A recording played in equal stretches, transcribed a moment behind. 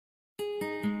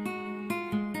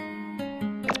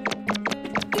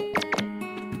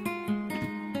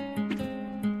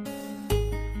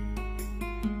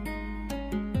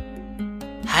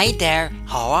Hi there,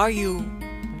 how are you?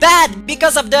 Bad!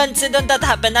 Because of the incident that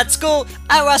happened at school,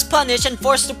 I was punished and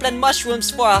forced to plant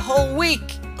mushrooms for a whole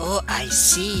week. Oh, I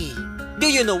see. Do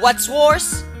you know what's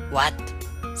worse? What?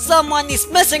 Someone is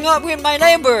messing up with my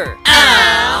labor.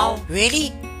 Ow! Really?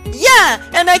 Yeah,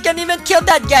 and I can't even kill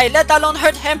that guy, let alone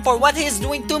hurt him for what he's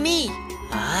doing to me.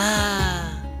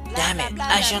 Damn it,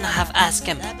 I shouldn't have asked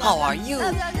him, how are you?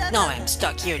 Now I'm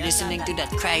stuck here listening to that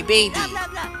crybaby.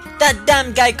 That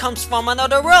damn guy comes from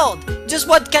another world. Just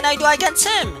what can I do against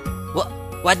him?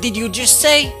 What did you just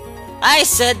say? I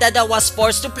said that I was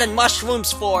forced to plant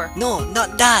mushrooms for. No,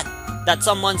 not that. That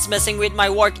someone's messing with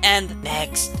my work and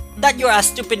next. That you're a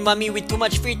stupid mummy with too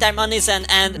much free time on his end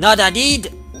and not a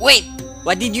deed. Wait,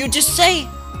 what did you just say?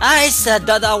 I said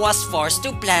that I was forced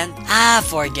to plant.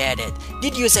 Forget it.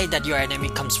 Did you say that your enemy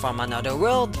comes from another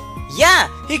world? Yeah,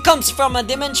 he comes from a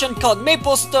dimension called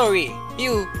Maple Story.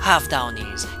 You have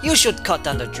downies. You should cut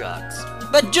on the drugs.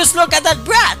 But just look at that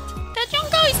brat! The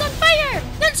jungle is on fire!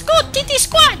 Let's go, Titty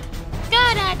Squad!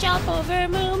 Gotta jump over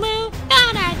Mumu.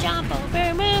 Gotta jump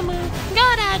over Mumu.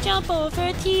 Gotta jump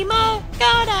over Teemo.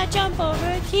 Gotta jump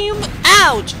over Teemo.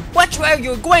 Ouch! Watch where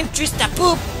you're going, Trista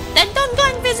Poop! Then don't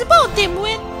go invisible,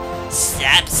 dimwit!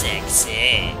 Stop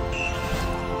sexy!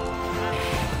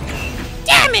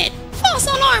 Damn it! False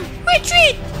alarm!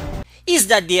 Retreat! Is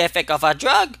that the effect of a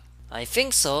drug? I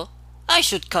think so. I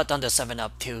should cut on the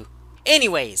 7-Up too.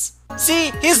 Anyways,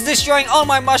 see, he's destroying all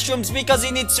my mushrooms because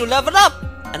he needs to level up.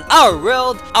 In our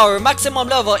world, our maximum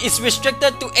level is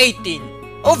restricted to 18.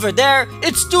 Over there,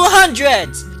 it's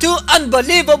 200s! 2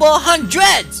 unbelievable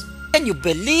hundreds! Can you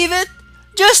believe it?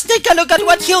 Just take a look at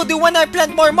what he'll do when I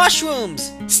plant more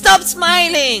mushrooms! Stop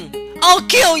smiling! I'll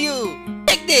kill you!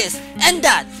 Take this, and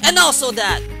that, and also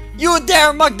that! You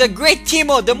dare mock the great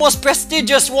Teemo, the most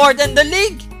prestigious ward in the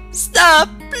league? Stop,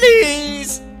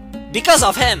 please! Because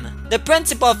of him, the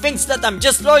principal thinks that I'm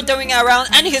just loitering around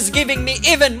and he's giving me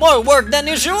even more work than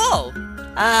usual!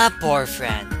 Poor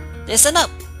friend. Listen up,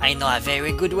 I know a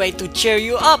very good way to cheer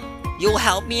you up. You'll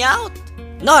help me out?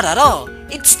 Not at all.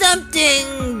 It's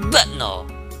tempting, but no.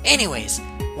 Anyways,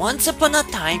 once upon a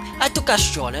time, I took a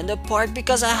stroll in the park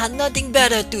because I had nothing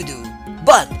better to do.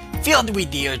 But, filled with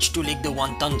the urge to lick the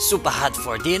wonton soup I had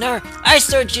for dinner, I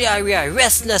searched the area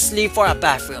restlessly for a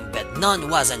bathroom, but none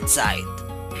was in sight.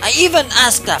 I even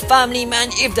asked a family man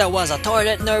if there was a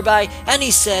toilet nearby, and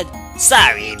he said,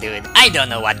 "Sorry dude, I don't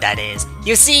know what that is.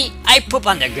 You see, I poop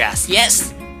on the grass,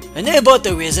 yes?" Unable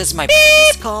to resist my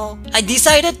parents' call, I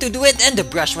decided to do it in the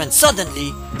brush when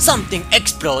suddenly, something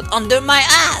exploded under my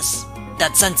ass.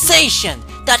 That sensation,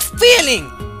 that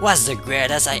feeling, was the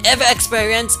greatest I ever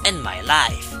experienced in my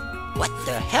life. What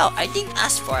the hell, I didn't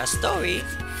ask for a story.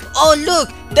 Oh look,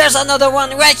 there's another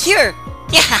one right here.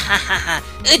 Yeah,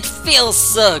 it feels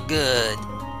so good.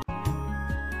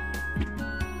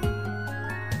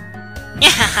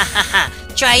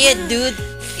 Try it, dude.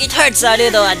 It hurts a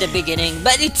little at the beginning,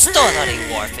 but it's totally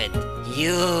worth it.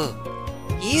 You!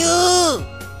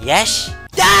 Yes?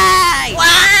 Die!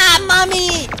 Wah!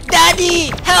 Mommy! Daddy!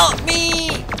 Help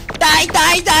me! Die!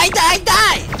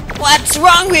 What's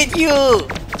wrong with you?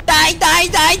 Die!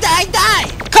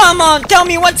 Come on, tell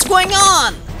me what's going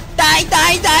on! Die!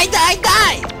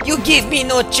 You give me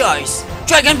no choice.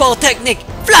 Dragon Ball technique,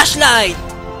 flashlight!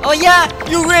 Oh yeah?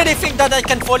 You really think that I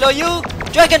can follow you?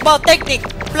 Dragon Ball technique,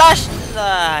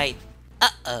 flashlight.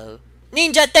 Uh-oh.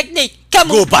 Ninja technique,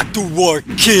 come on! Go back to work,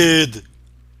 kid!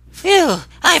 Phew,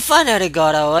 I finally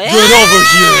got away. Get over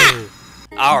here!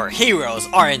 Our heroes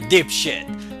are in deep shit.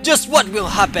 Just what will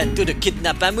happen to the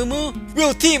kidnapped Amumu?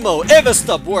 Will Teemo ever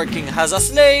stop working as a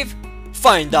slave?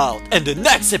 Find out in the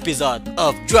next episode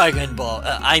of Dragon Ball,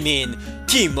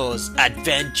 Teemo's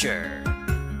Adventure.